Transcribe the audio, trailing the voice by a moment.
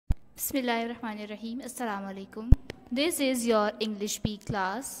Bismillahirrahmanirrahim. Assalamu alaikum. This is your English P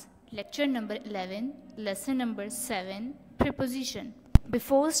class, lecture number 11, lesson number 7, preposition.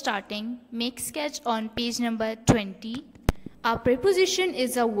 Before starting, make sketch on page number 20. A preposition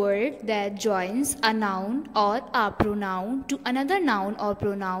is a word that joins a noun or a pronoun to another noun or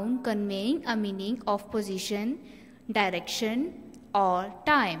pronoun conveying a meaning of position, direction or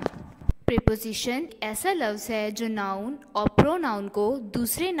time. Preposition ऐसा लफ्ज़ है जो noun और pronoun को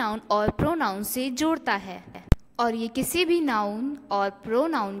दूसरे noun और pronoun से जोड़ता है और ये किसी भी नाउन और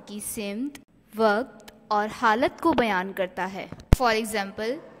प्रोनाउन की सिमत, वक्त और हालत को बयान करता है। For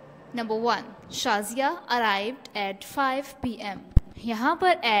example, number 1, Shazia arrived at 5 PM। यहाँ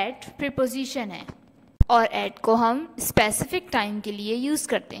पर एट प्रीपोजिशन है और एट को हम स्पेसिफिक टाइम के लिए यूज़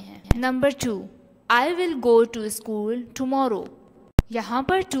करते हैं। Number 2, I will go to school tomorrow. यहाँ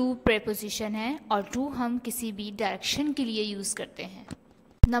पर टू प्रीपोजिशन है और टू हम किसी भी डायरेक्शन के लिए यूज़ करते हैं।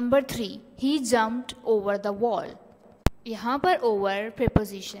 Number 3, he jumped over the wall. यहाँ पर ओवर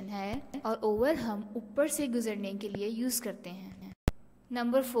प्रीपोजिशन है और ओवर हम ऊपर से गुजरने के लिए यूज़ करते हैं।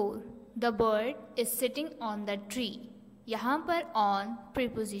 Number 4, the bird is sitting on the tree. यहाँ पर ऑन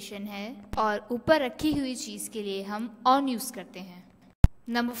प्रीपोजिशन है और ऊपर रखी हुई चीज़ के लिए हम ऑन यूज़ करते हैं।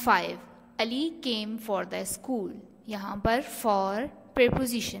 Number 5, Ali came for the school. यहाँ पर फॉर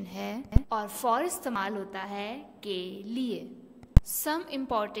प्रीपोजिशन है और फॉर इस्तेमाल होता है के लिए। Some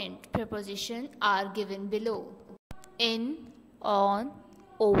important preposition are given below: in, on,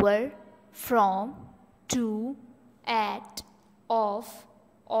 over, from, to, eight,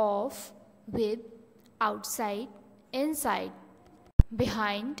 of, with, outside, inside,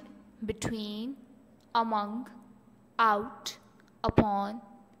 behind, between, among, out, upon,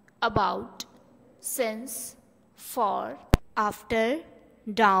 about, since, for, after,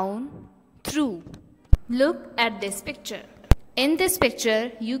 down, through. Look at this picture. In this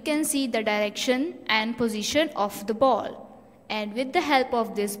picture, you can see the direction and position of the ball. And with the help of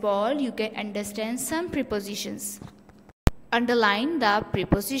this ball, you can understand some prepositions. Underline the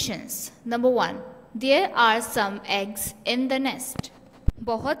prepositions. Number 1, there are some eggs in the nest.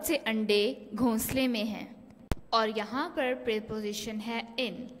 बहुत से अंडे घोंसले में हैं और यहाँ पर preposition है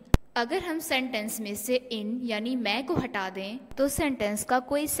in. अगर हम सेंटेंस में से इन यानी मैं को हटा दें तो सेंटेंस का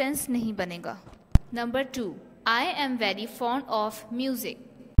कोई सेंस नहीं बनेगा। Number 2, I am very fond of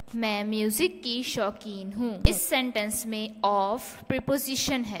music. मैं म्यूजिक की शौकीन हूँ। इस सेंटेंस में ऑफ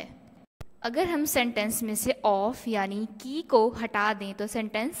प्रीपोजिशन है। अगर हम सेंटेंस में से ऑफ यानी की को हटा दें तो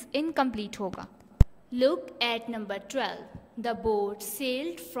सेंटेंस इनकम्प्लीट होगा। Look at number 12, the boat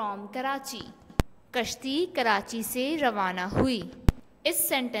sailed from Karachi. कश्ती कराची से रवाना हुई। इस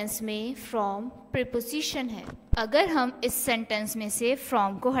सेंटेंस में फ्रॉम प्रीपोजिशन है। अगर हम इस सेंटेंस में से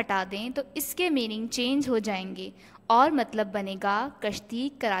फ्रॉम को हटा दें तो इसके मीनिंग चेंज हो जाएंगे और मतलब बनेगा कश्ती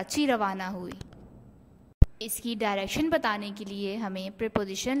कराची रवाना हुई। इसकी डायरेक्शन बताने के लिए हमें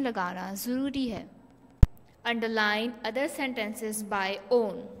प्रीपोजिशन लगाना ज़रूरी है। Underline other sentences by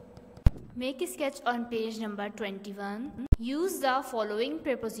own. Make a sketch on page number 21. Use the following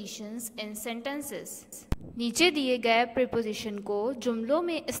prepositions in sentences. नीचे दिए गए preposition को जुमलों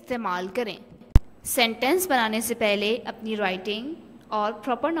में इस्तेमाल करें। सेंटेंस बनाने से पहले अपनी राइटिंग और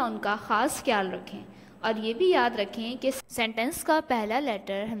प्रॉपर नाउन का ख़ास ख्याल रखें और ये भी याद रखें कि सेंटेंस का पहला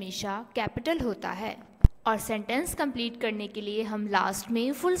लेटर हमेशा कैपिटल होता है और सेंटेंस कंप्लीट करने के लिए हम लास्ट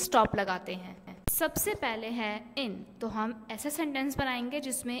में फुल स्टॉप लगाते हैं। सबसे पहले है इन, तो हम ऐसा सेंटेंस बनाएंगे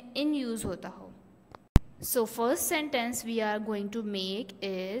जिसमें इन यूज़ होता हो। So first sentence we are going to make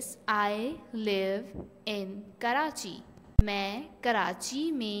is I live in Karachi. मैं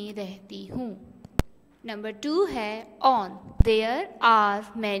कराची में रहती हूँ। नंबर 2 है on. There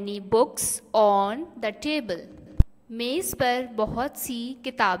are many books on the table. मेज़ पर बहुत सी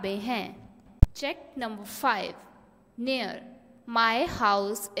किताबें हैं। Check number 5, near. My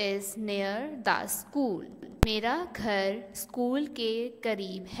house is near the school. मेरा घर स्कूल के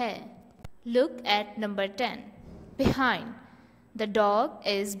करीब है। Look at number 10, behind. The dog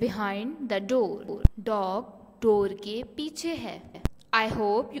is behind the door. Dog door के पीछे है। I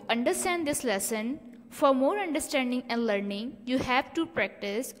hope you understand this lesson. For more understanding and learning, you have to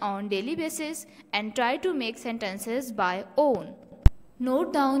practice on daily basis and try to make sentences by own.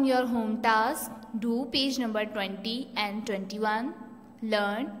 Note down your home task. Do page number 20 and 21.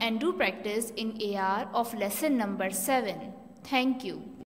 Learn and do practice in AR of lesson number 7. Thank you.